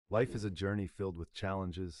Life is a journey filled with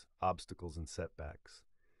challenges, obstacles, and setbacks.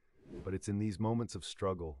 But it's in these moments of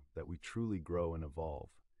struggle that we truly grow and evolve.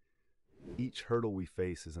 Each hurdle we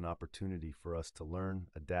face is an opportunity for us to learn,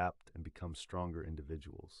 adapt, and become stronger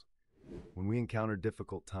individuals. When we encounter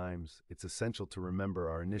difficult times, it's essential to remember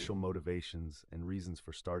our initial motivations and reasons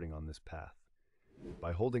for starting on this path.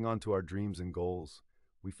 By holding on to our dreams and goals,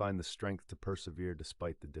 we find the strength to persevere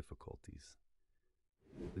despite the difficulties.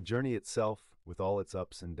 The journey itself, with all its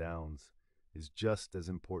ups and downs, is just as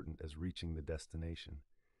important as reaching the destination.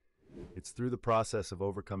 It's through the process of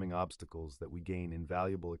overcoming obstacles that we gain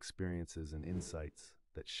invaluable experiences and insights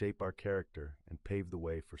that shape our character and pave the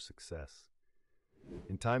way for success.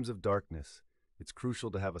 In times of darkness, it's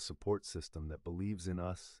crucial to have a support system that believes in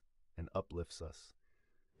us and uplifts us.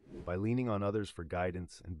 By leaning on others for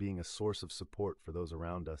guidance and being a source of support for those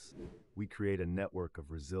around us, we create a network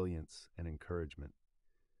of resilience and encouragement.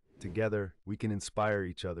 Together, we can inspire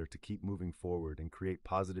each other to keep moving forward and create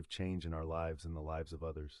positive change in our lives and the lives of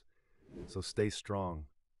others. So stay strong,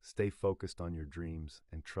 stay focused on your dreams,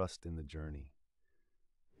 and trust in the journey.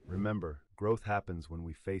 Remember, growth happens when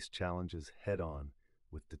we face challenges head on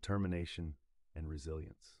with determination and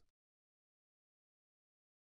resilience.